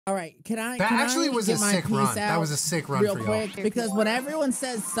All right, That actually was a sick run. That was a sick run real for quick, because when everyone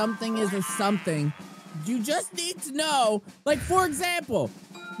says something is a something, you just need to know. Like, for example,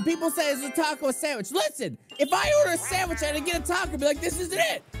 people say it's a taco a sandwich. Listen, if I order a sandwich and I get a taco, I'd be like, this isn't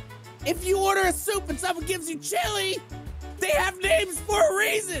it. If you order a soup and someone gives you chili, they have names for a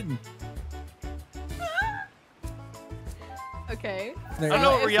reason. Okay. I don't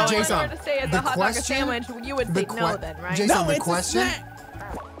know what we're yelling Jason, If to say it's a hot dog a sandwich, you would say no then, right? Jason, No, the it's question. a snack.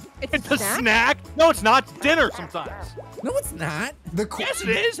 It's a snack? No, it's not. It's dinner sometimes. No, it's not. Yes, it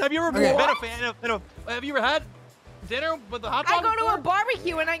is. Have you ever been a fan of have you ever had dinner with a hot dog? I go before? to a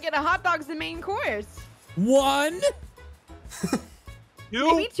barbecue and I get a hot dog as the main course. One.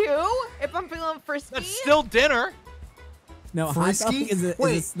 Maybe two, if I'm feeling frisky. That's still dinner. No, hot dog Frisky? is a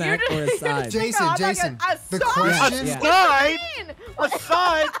Wait, snack or a side. Jason, Jason, the side? question. A side? A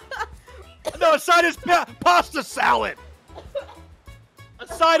side? No, a side is pasta salad. A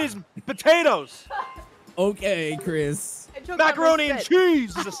side is potatoes. Okay, Chris. Macaroni and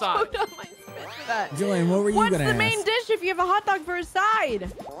cheese is a side. Julien, what were you What's gonna ask? the main dish if you have a hot dog for a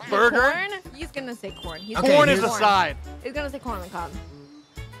side? Burger? Corn? He's gonna say corn. Corn is a side. He's gonna say corn on the cob.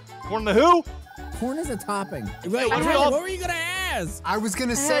 Corn the who? Corn is a topping. Wait, what Julien, all- what were you gonna ask? I was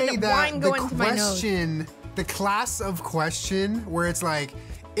gonna had say that wine the go into my nose. question, the class of question where it's like,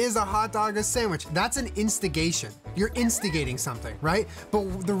 is a hot dog a sandwich? That's an instigation. You're instigating something, right?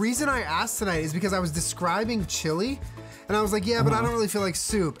 But the reason I asked tonight is because I was describing chili, and I was like, yeah, but I don't really feel like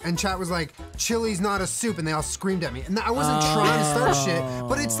soup. And chat was like, chili's not a soup, and they all screamed at me. And I wasn't trying to start shit,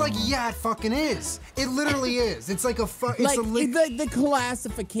 but it's like, yeah, it fucking is. It literally is. It's like a Like the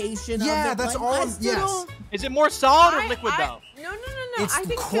classification. Yeah, of it, that's like, all. I still Yes. don't- Is it more solid or liquid though? No. It's I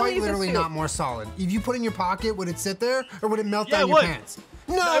think quite chili's literally a soup. not more solid. If you put it in your pocket, would it sit there or would it melt Yeah, down it your would. pants?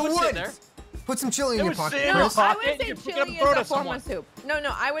 No, No, it it would sit wouldn't. there. Put some chili in It your would pocket, sit in Chris. your I pocket. would You say can pick it up chili and throw is it a at form someone. of soup. No,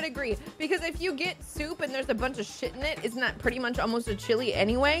 I would agree. Because if you get soup and there's a bunch of shit in it, isn't that pretty much almost a chili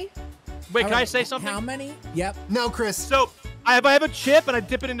anyway? Wait, All can I right, say something? How many? Yep. No, Chris. So, if I have a chip and I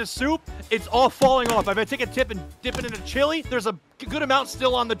dip it into soup, it's all falling off. If I take a tip and dip it into chili, there's a good amount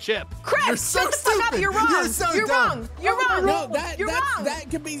still on the chip. Chris, You're so shut the fuck up. stupid. You're wrong. You're so dumb. wrong. You're wrong. No, You're wrong. that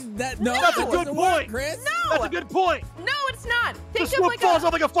could be that. No, That's a that good doesn't work, point. Chris. No. That's a good point. No, it's not. The Think soup of like falls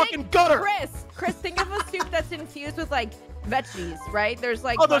off like a fucking gutter. Chris, think of a soup that's infused with like veggies, right? There's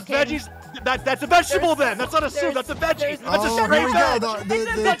like Oh, those fucking- veggies? That's a vegetable then. That's not a soup. there's- That's a veggie. there's- That's a Oh, straight here we veg. go.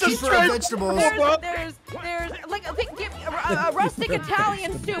 The That's a keeper straight- of vegetables. There's like I think give a rustic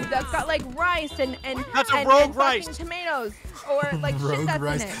Italian soup that's got like rice and That's a and rogue fucking rice. tomatoes or like shit Rogue that's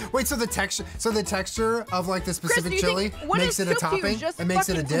rice. in it. Wait, so the texture of like the Chris, specific do you chili think, what makes is it a soup to you? topping? Just It makes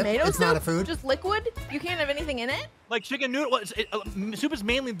it a fucking dip. tomato It's not a soup? food. Just liquid? You can't have anything in it? Like chicken noodle. Soup is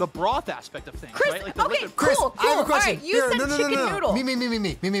mainly the broth aspect of things, Chris, right? Like the okay, liquid- Chris, cool. I have a question. All right, you Here, said no. chicken noodle. Me.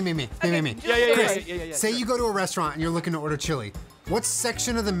 Okay, just- Yeah. Say you go to a restaurant and you're looking to order chili. What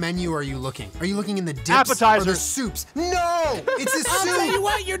section of the menu are you looking? Are you looking in the dips or the Appetizers. soups? No, it's a I'll tell you soup.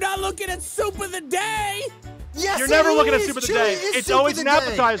 what, you're not looking at soup of the day. Yes, You're never it looking at is. soup of the Chili day. is It's soup always of an the day.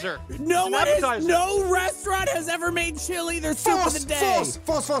 appetizer. No It's one an has, appetizer. no restaurant has ever made chili their soup of the day.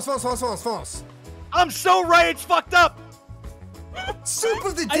 False. I'm so right. It's fucked up. Soup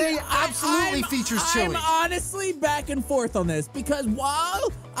of the day absolutely features chili. I'm honestly back and forth on this because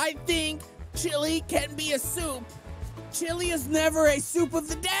while I think chili can be a soup, chili is never a soup of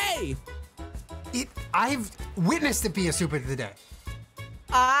the day. I've witnessed it be a soup of the day.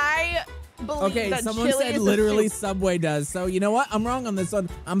 I believe Okay, that someone chili said is literally a soup. Subway does. So you know what? I'm wrong on this one.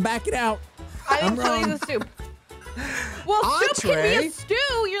 I'm backing out. I I'm think chili wrong. is a soup. Well, soup can be Entree? a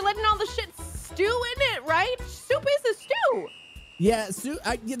stew. You're letting all the shit stew in it, right? Soup is a stew. Yeah,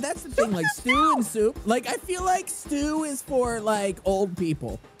 yeah, that's the thing. Like stew and soup. Like I feel like stew is for like old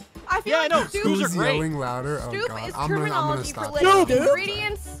people. I feel Yeah, I like know. soup, Stews are Who's great. yelling louder? Oh soup god, is I'm gonna terminology for stop. letting Soup.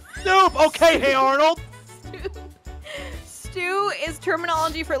 ingredients. Soup. Okay, hey Arnold. Stew is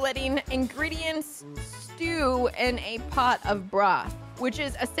terminology for letting ingredients stew in a pot of broth, which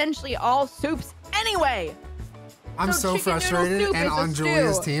is essentially all soups anyway. I'm So so chicken noodle frustrated soup and is a on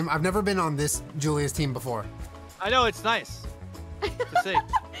Julia's stew. team. I've never been on this Julia's team before. I know it's nice to see.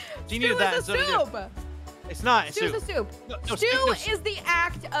 She needed Stew that. is a and so did you. soup. It's not a Stew is soup. a soup. No, Stew stew is the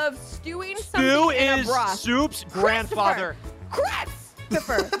act of stewing Stew something in a is broth. soup's grandfather.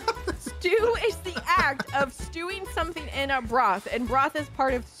 Christopher. Stew is the act of stewing something in a broth, and broth is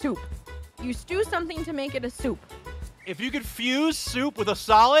part of soup. You stew something to make it a soup. If you could fuse soup with a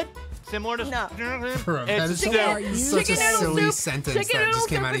solid, similar to No. Bro, that it's is stew. So are you- such a Chicken noodle silly soup. sentence Chicken that noodle just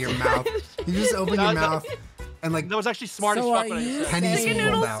came soup out of is your mouth. You just open your No, mouth. and like That was actually smart So as fuck are when I you said. Pennies saying- Chicken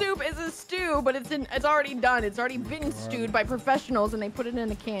rolled noodle out. soup is a stew, but it's already done. It's already been stewed by professionals, and they put it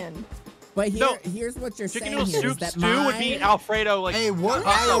in a can. But here, No. here's what you're Chicken saying noodle here is soup that stew would be Alfredo. Like, Hey, what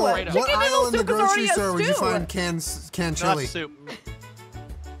No, aisle? Alfredo. What chicken aisle in the noodle soup is already grocery a store would you stew. find canned No, that's chili? soup.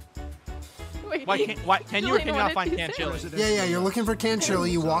 Wait, Why can you or can you not find canned chili? Yeah, you're looking for canned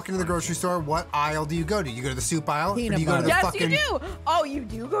chili. You walk into the grocery store. What aisle do you go to? You go to the soup aisle, or do Peanut you go to the Yes, fucking? you do. Oh, you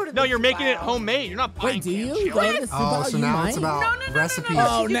do go to the No, you're soup making it aisle. homemade. You're not buying Wait, do canned you chili. go to the soup Oh, aisle? so You now it's might? about No. recipes.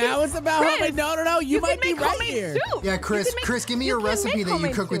 Oh, You now can- it's about Chris, homemade. No. You can might be make right homemade here. soup. Yeah, You Chris, can make- Chris, give me you your can recipe make that you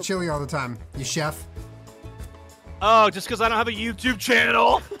homemade cook with soup. chili all the time. You chef. Oh, just because I don't have a YouTube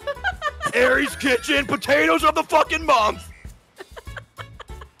channel. Aries Kitchen, potatoes of the fucking month.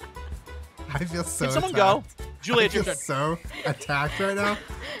 I feel so. Can someone attacked. go? Julie, I it's your feel turn. so attacked right now.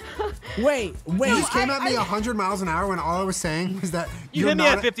 Wait. You just came at me 100 miles an hour when all I was saying was that You you're hit me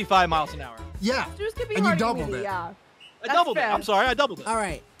not at 55 miles an hour. Yeah, Stews could be and you hard to doubled eat, it. Yeah. I doubled it. fair. I'm sorry, I doubled it. All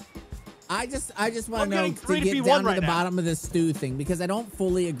right. I just want I'm to know getting to 3-1 get down to right the now. bottom of the stew thing because I don't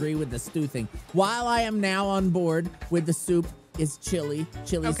fully agree with the stew thing. While I am now on board with the soup is chili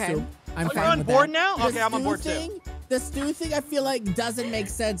Okay. soup. I'm Oh, fine you're on with board that. now? The Okay, I'm on stew board too. thing, the stew thing I feel like doesn't make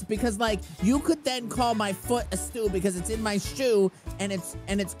sense because like you could then call my foot a stew because it's in my shoe and it's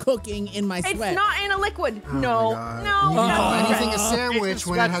cooking in my It's sweat. not in a liquid. Oh no, my God. no, You no. can call Oh. anything a sandwich It's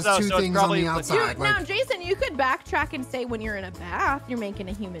when it has sweat, two so it's things on probably the liquid. outside. Now, Like, Jason, you could backtrack and say when you're in a bath, you're making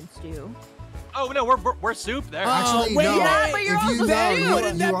a human stew. Oh no, we're soup there. actually, wait, no. yeah, but you're if you also know, stew. you,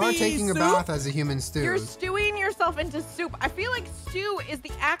 Wouldn't that are be taking a soup? bath as a human stew. You're stewing yourself into soup. I feel like stew is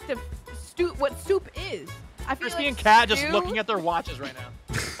the act of stew. What soup is? I feel Christy like and Kat just stew- looking at their watches right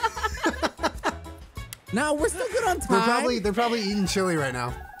now. No, we're still good on time. They're probably eating chili right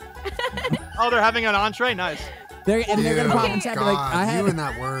now. Oh, they're having an entree? Nice. They're gonna Dude, pop Okay. in chat and be like, God, I had you and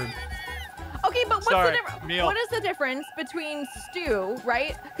that word. Okay, but what's Sorry, the difference? meal. What is the difference between stew,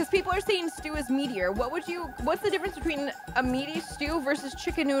 right? Because people are saying stew is meatier. What's the difference between a meaty stew versus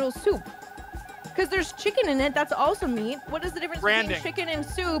chicken noodle soup? Because there's chicken in it, that's also meat. What is the difference Branding. between chicken and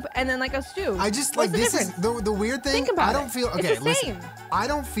soup and then like a stew? I just What's like the this difference? is the weird thing. Think about I don't it. feel It's okay. the Listen, same. I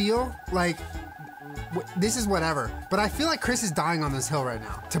don't feel like this is whatever, but I feel like Chris is dying on this hill right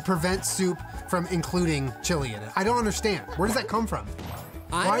now to prevent soup from including chili in it. I don't understand. Where does that come from?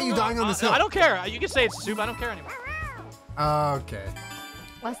 Why are you dying on this hill? I don't care. You can say it's soup. I don't care anymore. Okay.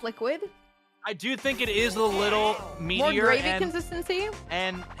 Less liquid? I do think it is a little More meatier gravy and, consistency?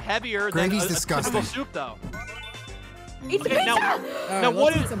 and heavier Gravy's than a disgusting. typical soup, though. Eat Okay, now, pizza! now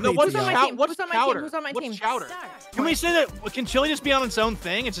what let's is eat some no, what's pizza, Who's on my y'all. team? what's Who's on my team? chowder? Who's on my What's team? chowder? Can we say that? Can chili just be on its own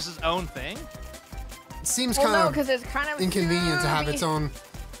thing? It's just its own thing. It seems Well, no, kind because of it's kind of inconvenient to have its own.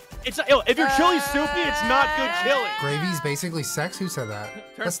 It's if your chili's soupy, it's not good chili. Gravy's basically sex. Who said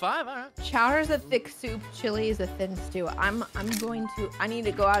that? Turn 5. All right. Chowder's a thick soup, chili is a thin stew. I need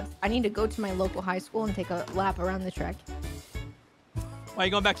to go out. I need to go to my local high school and take a lap around the track. Why are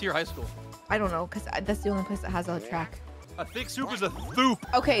you going back to your high school? I don't know, because that's the only place that has a track. A thick soup is a soup.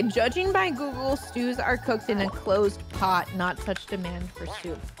 Okay, judging by Google, stews are cooked in a closed pot, not such demand for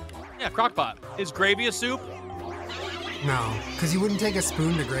soup. Yeah, crock pot. Is gravy a soup? No, because you wouldn't take a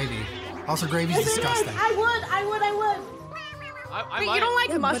spoon to gravy. Also, gravy's disgusting. I would. I Wait, might. you don't like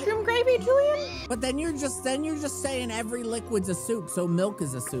Yeah, but mushroom gravy, Julian? But then you're just saying every liquid's a soup, so milk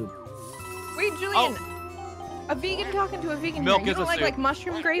is a soup. Wait, Julian. A vegan talking to a vegan Milk here. You is don't a like soup.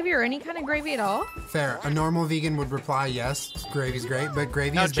 mushroom gravy or any kind of gravy at all? Fair. A normal vegan would reply yes, gravy's great, but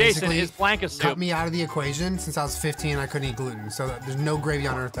gravy Now, is Jason, basically is plank a soup? cut me out of the equation. Since I was 15, I couldn't eat gluten, so there's no gravy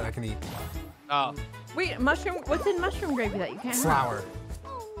on earth that I can eat. Oh. Wait, mushroom. What's in mushroom gravy that you can't have? Flour.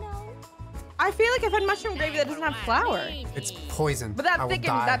 I feel like I've had mushroom gravy that doesn't have flour. It's poison. But that I will thickens-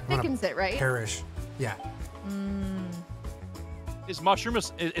 die. that I'm gonna thickens it, right? Perish. Yeah. Is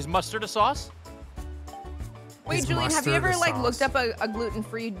mustard a sauce? Wait, Is Julian, have you mustard ever a like sauce? looked up a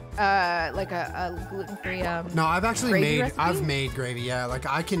gluten-free, like a gluten-free No, I've actually gravy made. recipe? I've made gravy. Yeah, like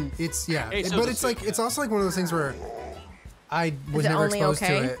I can. It's yeah, Hey, so but the it's soup, like it's also like one of those things where I was it never only exposed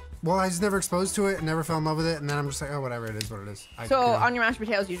okay? to it. Well, I was never exposed to it and never fell in love with it, and then I'm just like, oh, whatever, it is what it is. So you know. on your mashed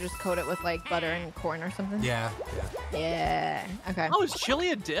potatoes, you just coat it with like butter and corn or something? Yeah, Yeah. Okay. Oh, is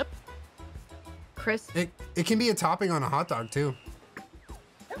chili a dip? Chris, it can be a topping on a hot dog too,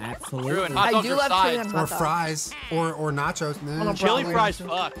 True, Absolutely. and hot I dogs do are love chili sides. on or hot dogs. fries, or nachos. Nah, a Chili Broadway fries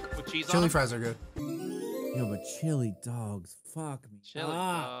restaurant. fuck with cheese on chili them. fries are good. Yo, but chili dogs, fuck me. Chili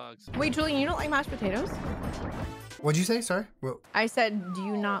Ah. dogs. Wait, Julian, you don't like mashed potatoes? What'd you say? Sorry. Well, I said, do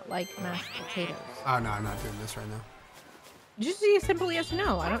you not like mashed potatoes? oh no, I'm not doing this right now. Just say a simple yes or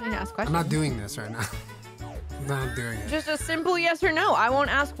no. I don't need to ask I'm questions. not doing this right now. Not doing it. Just a simple yes or no. I won't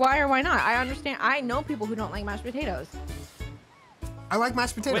ask why or why not. I understand. I know people who don't like mashed potatoes. I like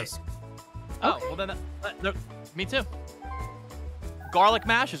mashed potatoes. Oh, well then, no, me too. Garlic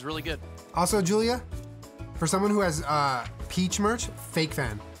mash is really good. Also, Julia, for someone who has peach merch, fake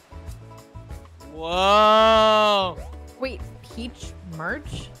fan. Whoa. Wait, peach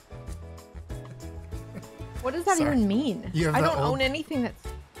merch? What does that Sorry. even mean? You have I the don't old- own anything that's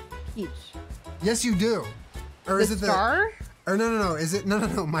peach. Yes, you do. Or The is it star? Or no. Is it no?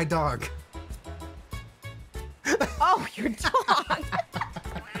 My dog. Oh, your dog.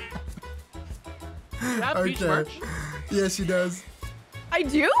 You have peach merch? Yes, she does. I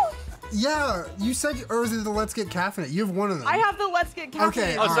do? Yeah, you said, or is it the Let's Get Caffeinated? You have one of them. I have the Let's Get Caffeinated.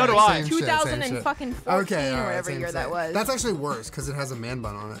 Okay. Oh, so alright, do I. same shit, 2014 Okay, or alright, whatever same, year that same. was. That's actually worse because it has a man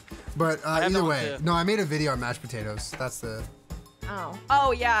bun on it. But have either that one way, too. no, I made a video on mashed potatoes. That's the. Oh.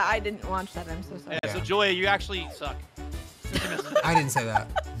 Oh, yeah, I didn't watch that. I'm so sorry. Yeah, so Julia, you actually suck. I didn't say that.